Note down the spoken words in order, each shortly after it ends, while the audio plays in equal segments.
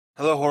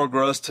Hello, Horror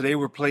Girls. Today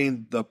we're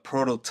playing the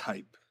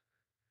prototype.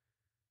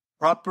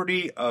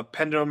 Property of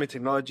Pandemonium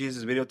Technologies.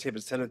 This videotape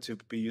is intended to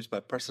be used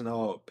by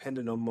personnel of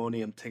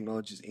Pandemonium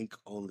Technologies Inc.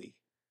 only.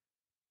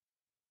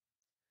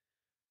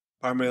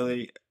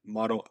 Primarily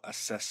model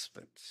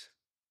assessment.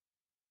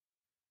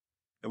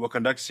 It will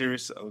conduct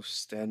series of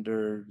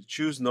standard.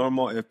 Choose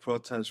normal if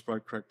prototype is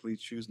brought correctly.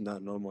 Choose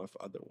not normal if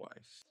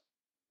otherwise.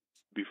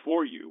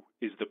 Before you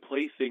is the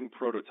Plaything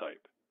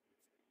prototype.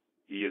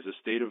 He is a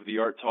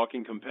state-of-the-art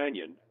talking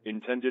companion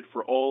intended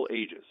for all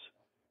ages.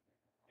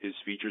 His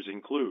features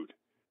include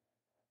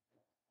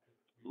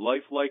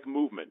lifelike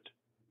movement,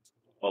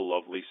 a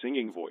lovely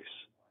singing voice,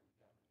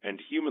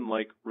 and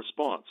human-like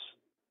response.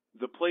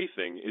 The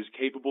Plaything is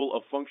capable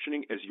of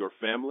functioning as your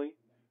family,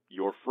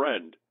 your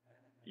friend,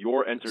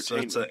 your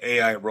entertainment. So it's an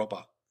AI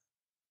robot.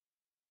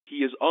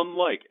 He is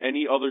unlike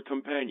any other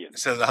companion. It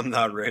says I'm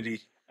not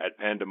ready. At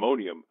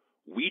Pandemonium,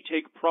 we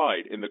take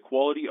pride in the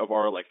quality of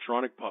our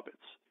electronic puppets,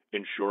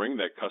 ensuring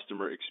that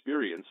customer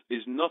experience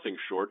is nothing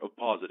short of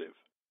positive.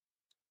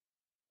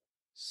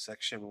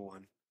 Section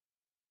 1.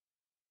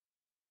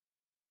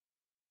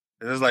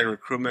 This is like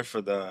recruitment for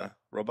the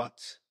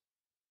robots.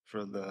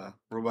 For the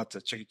robots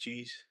at Chuck E.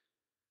 Cheese.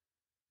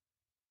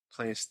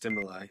 Playing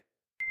stimuli.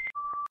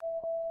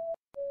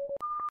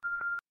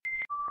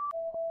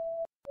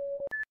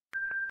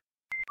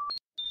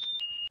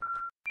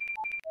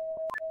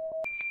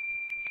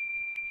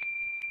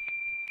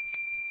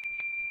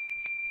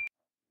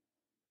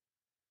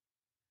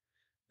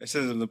 It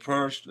says if the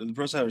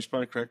person had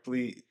responded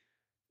correctly,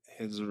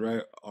 his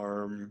right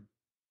arm.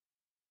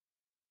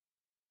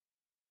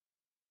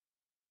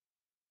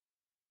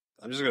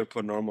 I'm just gonna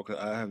put normal because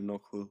I have no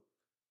clue.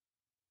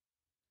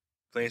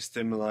 Playing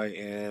stimuli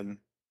and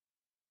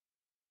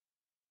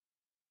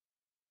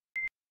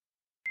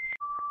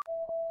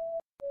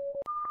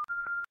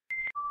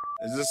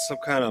is this some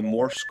kind of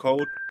Morse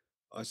code?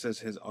 Oh, it says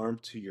his arm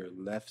to your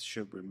left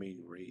should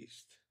remain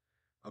raised.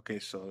 Okay,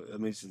 so that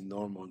means it's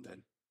normal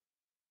then.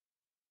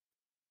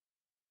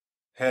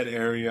 Head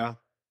area.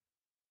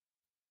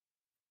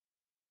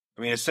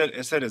 I mean, it said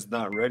it's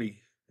not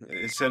ready.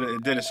 It said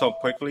it did it so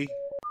quickly.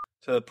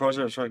 So the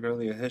person is trying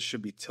to your head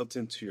should be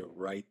tilting to your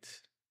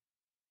right.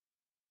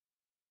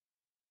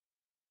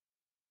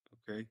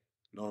 Okay,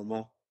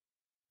 normal.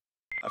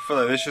 I feel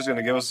like this is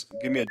gonna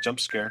give me a jump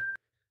scare.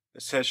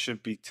 This head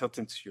should be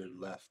tilting to your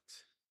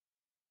left.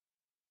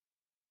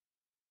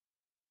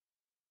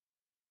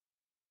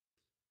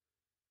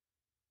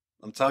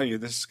 I'm telling you,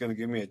 this is gonna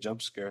give me a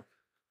jump scare.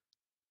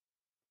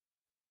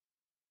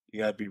 You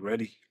gotta be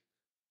ready.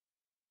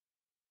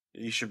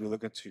 You should be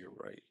looking to your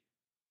right.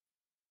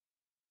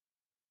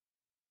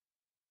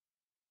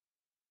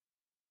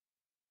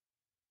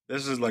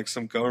 This is like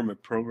some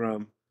government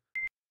program.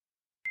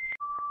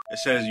 It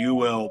says you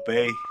will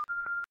obey.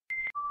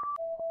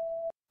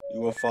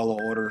 You will follow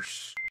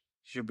orders.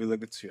 You should be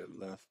looking to your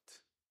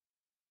left.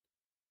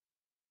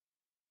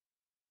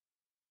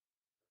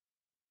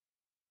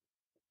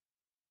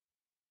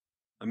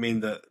 I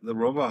mean, the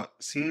robot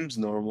seems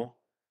normal.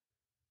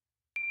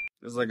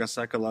 There's like a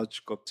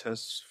psychological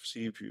test to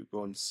see if you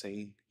go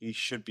insane. You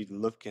should be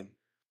looking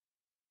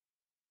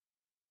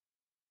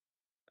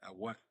at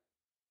what?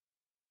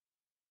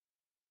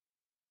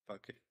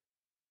 Fuck it.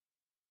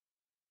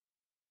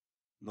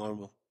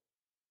 Normal.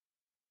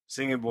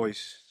 Singing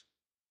voice.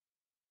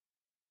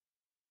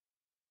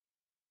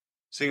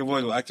 Singing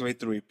voice will activate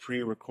through a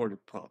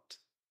pre-recorded prompt.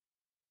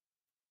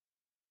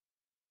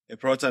 If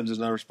prototype does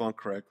not respond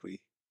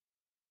correctly,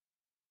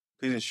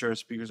 please ensure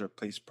speakers are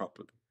placed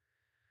properly.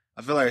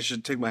 I feel like I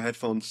should take my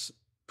headphones,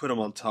 put them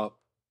on top.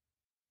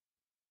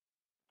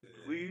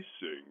 Please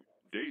sing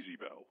Daisy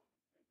Bell.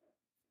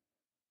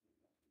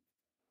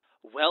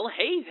 Well,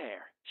 hey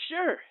there.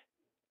 Sure.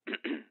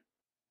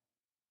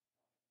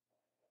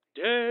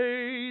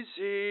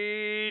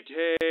 Daisy,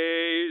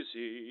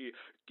 Daisy,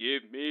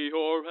 give me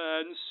your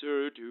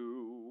answer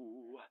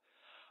due.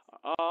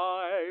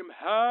 I'm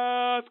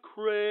half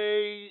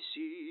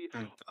crazy,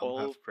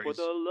 all for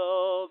the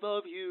love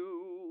of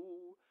you.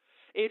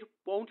 It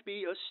won't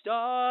be a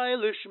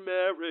stylish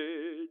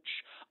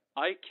marriage.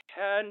 I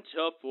can't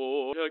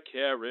afford a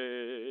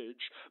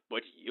carriage,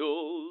 but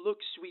you'll look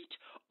sweet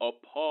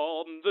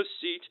upon the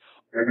seat.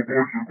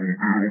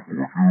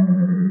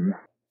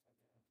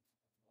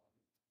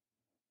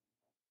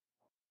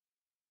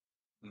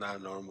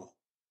 Not normal.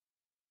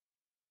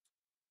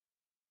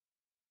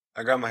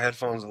 I got my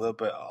headphones a little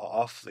bit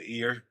off the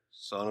ear,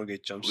 so I don't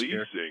get jump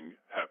scared. Please sing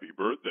Happy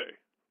Birthday.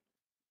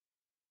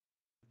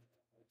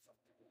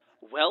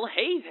 Well,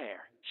 hey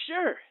there.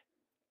 Sure.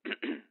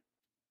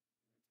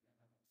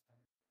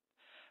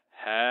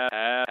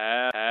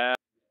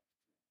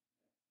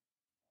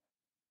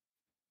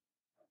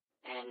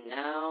 And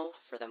now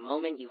for the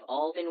moment you've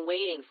all been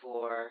waiting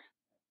for.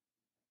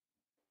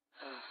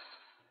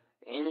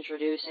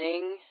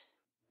 Introducing...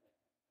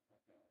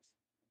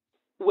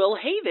 Well,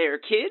 hey there,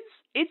 kids.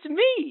 It's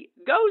me,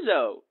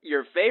 Gozo,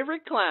 your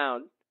favorite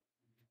clown.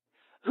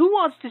 Who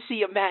wants to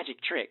see a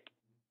magic trick?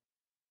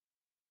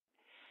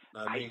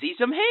 I see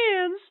some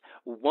hands.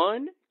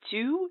 1,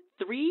 2,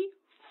 3,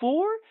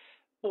 4.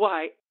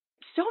 Why,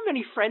 so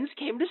many friends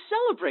came to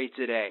celebrate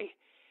today.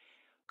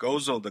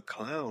 Gozo the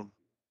clown.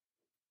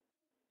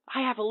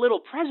 I have a little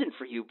present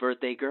for you,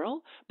 birthday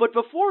girl. But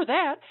before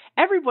that,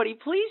 everybody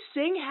please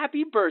sing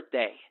happy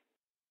birthday.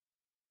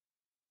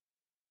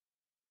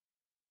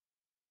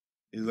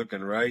 He's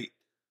looking right.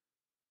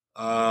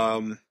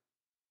 Not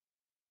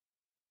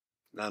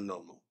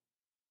normal.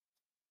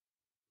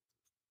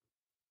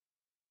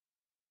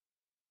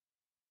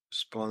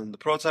 The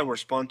prototype will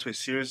respond to a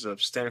series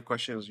of standard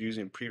questions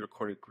using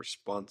pre-recorded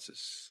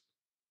responses.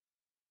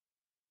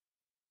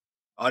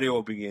 Audio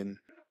will begin.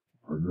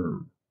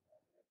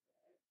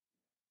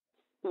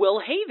 Well,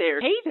 hey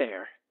there, hey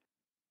there.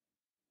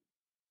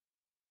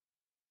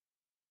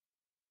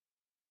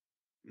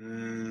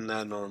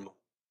 Not normal.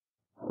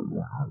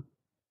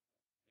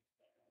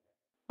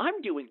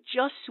 I'm doing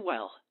just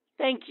swell.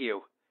 Thank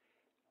you.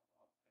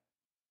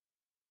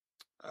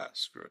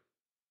 Screw it.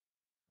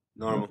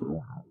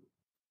 Normal.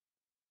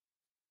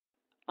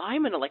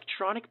 I'm an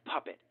electronic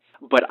puppet,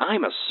 but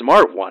I'm a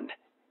smart one.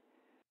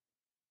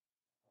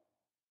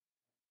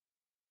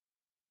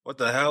 What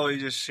the hell? He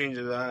just changed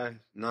his eye.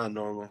 Not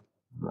normal.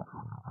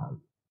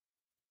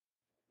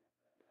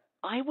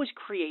 I was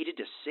created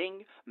to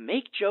sing,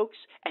 make jokes,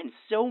 and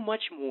so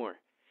much more.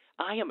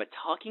 I am a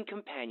talking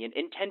companion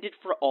intended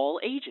for all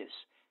ages.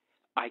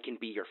 I can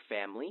be your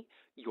family,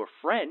 your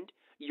friend,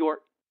 your...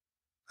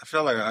 I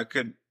feel like I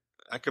could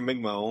make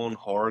my own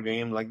horror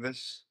game like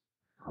this.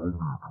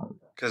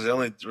 Because it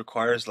only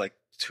requires like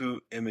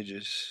 2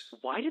 images.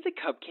 Why did the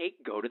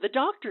cupcake go to the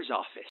doctor's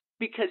office?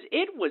 Because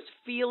it was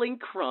feeling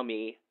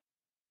crummy.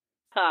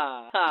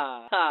 Ha,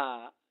 ha,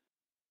 ha.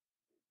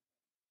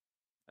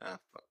 Ah,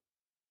 fuck.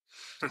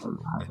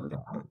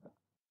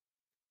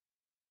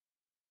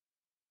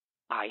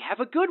 I have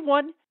a good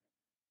one.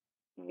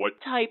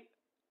 What Type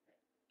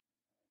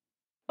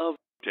of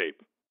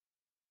tape?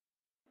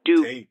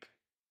 Tape.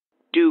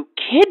 do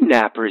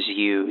kidnappers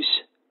use?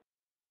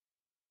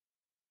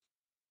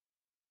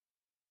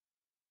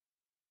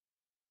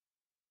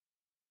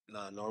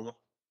 Not normal.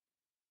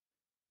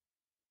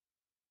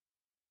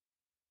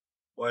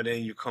 Why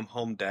didn't you come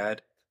home,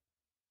 Dad?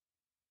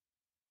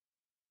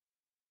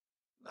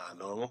 Not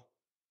normal.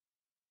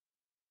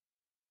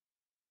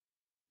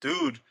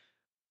 Dude.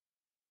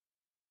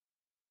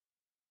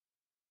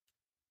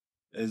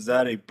 Is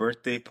that a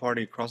birthday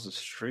party across the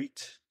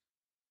street?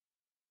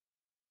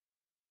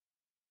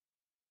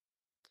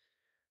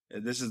 Yeah,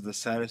 this is the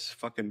saddest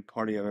fucking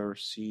party I've ever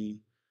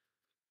seen.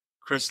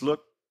 Chris,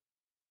 look.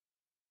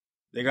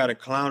 They got a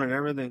clown and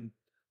everything.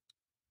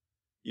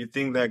 You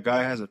think that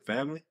guy has a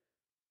family?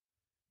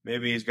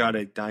 Maybe he's got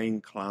a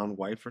dying clown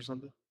wife or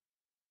something?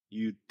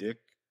 You dick.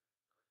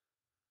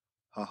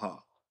 Haha.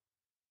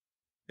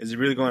 Is he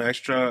really going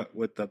extra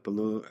with the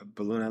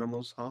balloon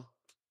animals, huh?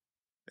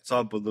 It's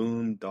all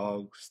balloon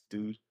dogs,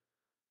 dude.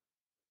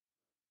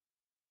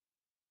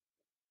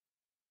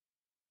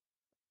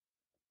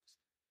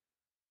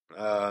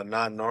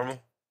 Not normal.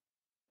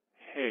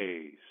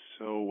 Hey,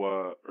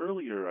 so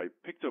earlier I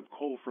picked up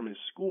Cole from his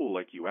school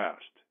like you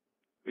asked.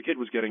 The kid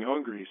was getting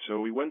hungry, so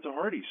we went to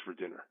Hardee's for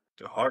dinner.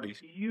 The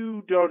Hardys.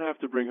 You don't have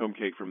to bring home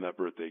cake from that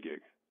birthday gig.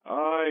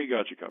 I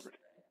got you covered.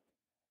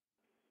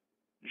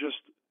 Just...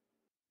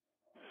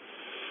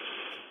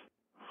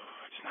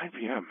 It's 9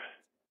 p.m.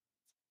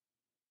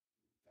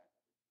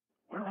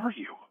 Where are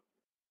you?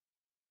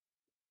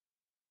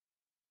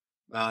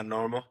 Not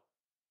normal.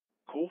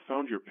 Cole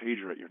found your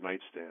pager at your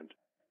nightstand.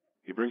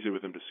 He brings it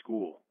with him to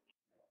school.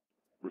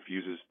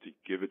 Refuses to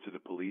give it to the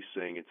police,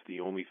 saying it's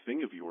the only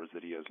thing of yours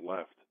that he has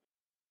left.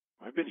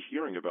 I've been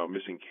hearing about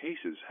missing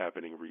cases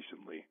happening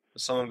recently.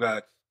 Someone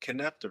got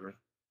kidnapped or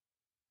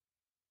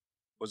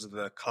was it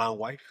the clown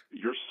wife?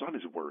 Your son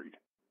is worried.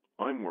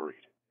 I'm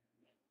worried.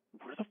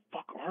 Where the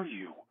fuck are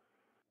you?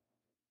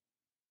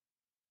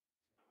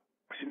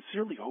 I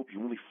sincerely hope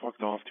you only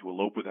fucked off to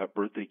elope with that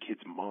birthday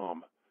kid's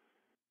mom.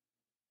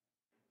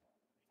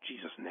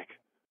 Jesus, Nick.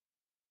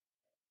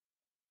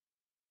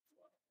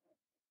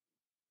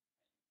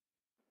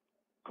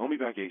 Call me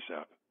back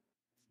ASAP.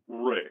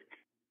 Rick.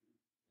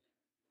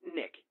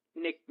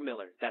 Nick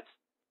Miller.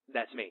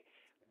 That's me.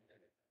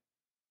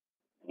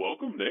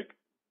 Welcome, Nick.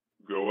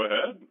 Go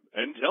ahead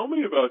and tell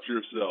me about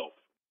yourself.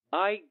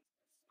 I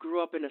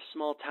grew up in a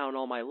small town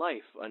all my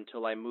life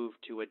until I moved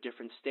to a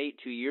different state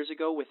 2 years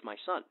ago with my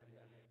son.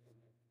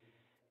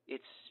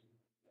 It's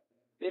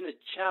been a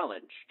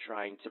challenge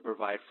trying to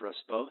provide for us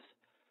both.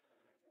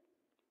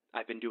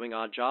 I've been doing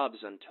odd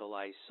jobs until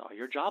I saw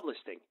your job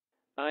listing.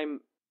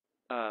 I'm,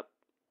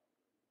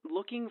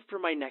 looking for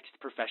my next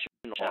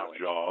professional challenge.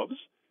 Odd jobs?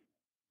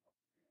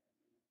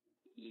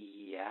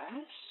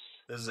 Yes?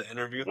 This is an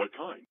interview. What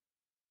kind?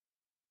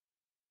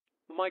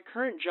 My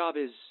current job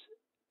is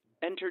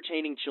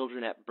entertaining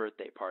children at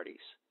birthday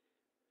parties.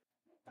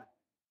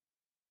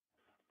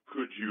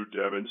 Could you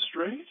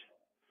demonstrate?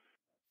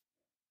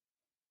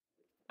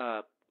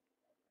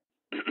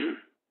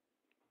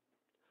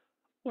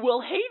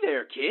 Well, hey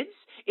there, kids.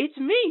 It's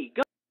me,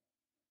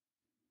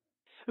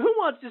 Who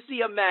wants to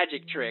see a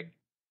magic trick?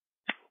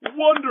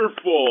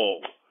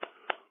 Wonderful!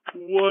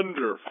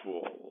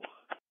 Wonderful.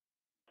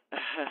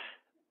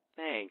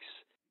 Thanks.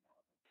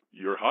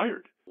 You're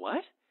hired.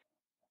 What?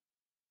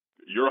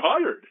 You're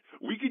hired.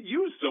 We could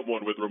use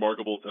someone with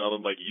remarkable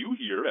talent like you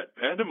here at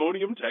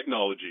Pandemonium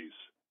Technologies.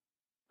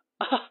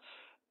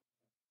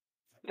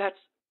 That's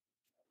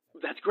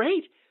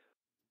great.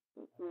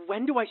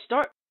 When do I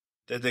start?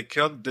 Did they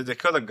kill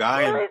the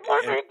guy?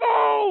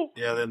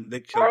 Yeah, they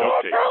killed him.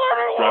 Okay,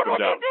 strap him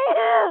down.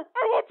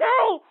 I will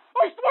tell!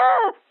 I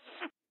swear!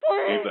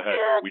 Please! Leave the head.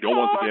 We don't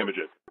want to damage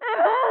it. It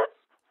hurts!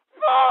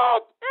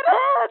 Fuck! It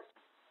hurts!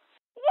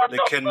 What They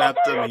the kidnapped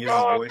fuck him are and you used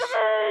his doing voice. to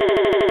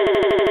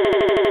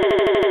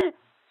me?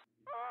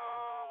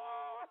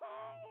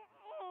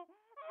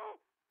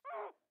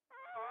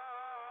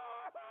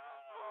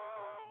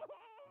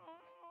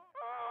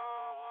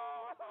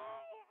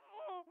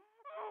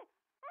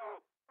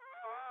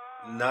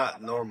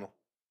 Not normal.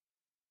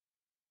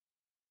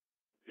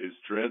 His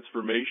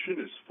transformation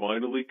is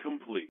finally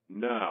complete.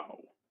 Now,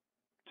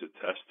 to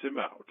test him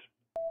out.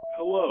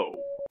 Hello.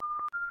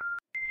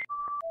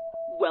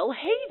 Well,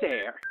 hey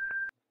there.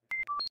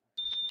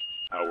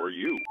 How are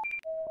you?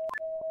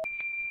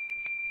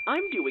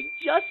 I'm doing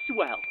just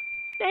swell.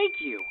 Thank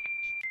you.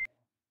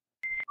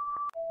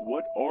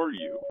 What are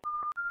you?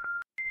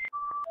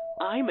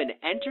 I'm an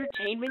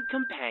entertainment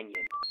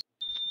companion.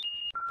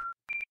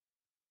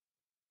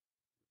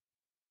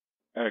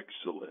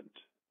 Excellent.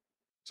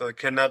 So they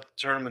kidnapped,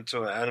 turned him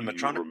into an Do you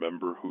animatronic.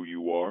 remember who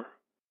you are?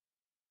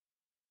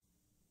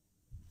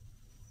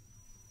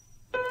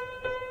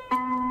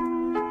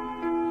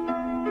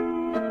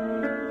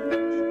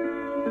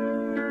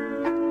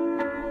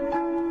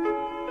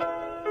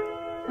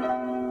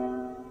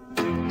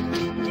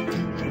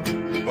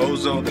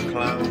 Bozo the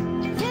clown.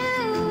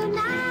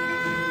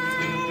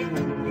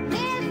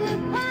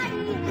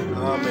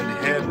 I'm in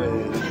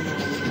heaven.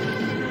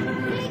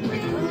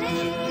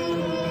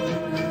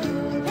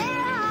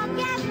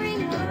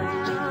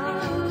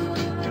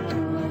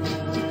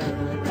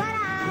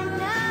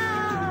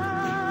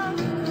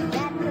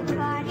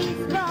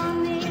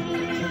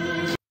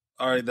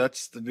 Alright,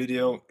 that's the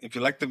video. If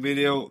you like the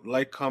video,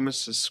 like, comment,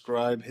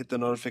 subscribe, hit the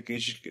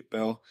notification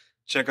bell.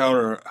 Check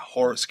out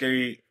our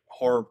scary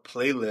horror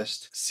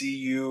playlist. See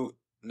you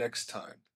next time.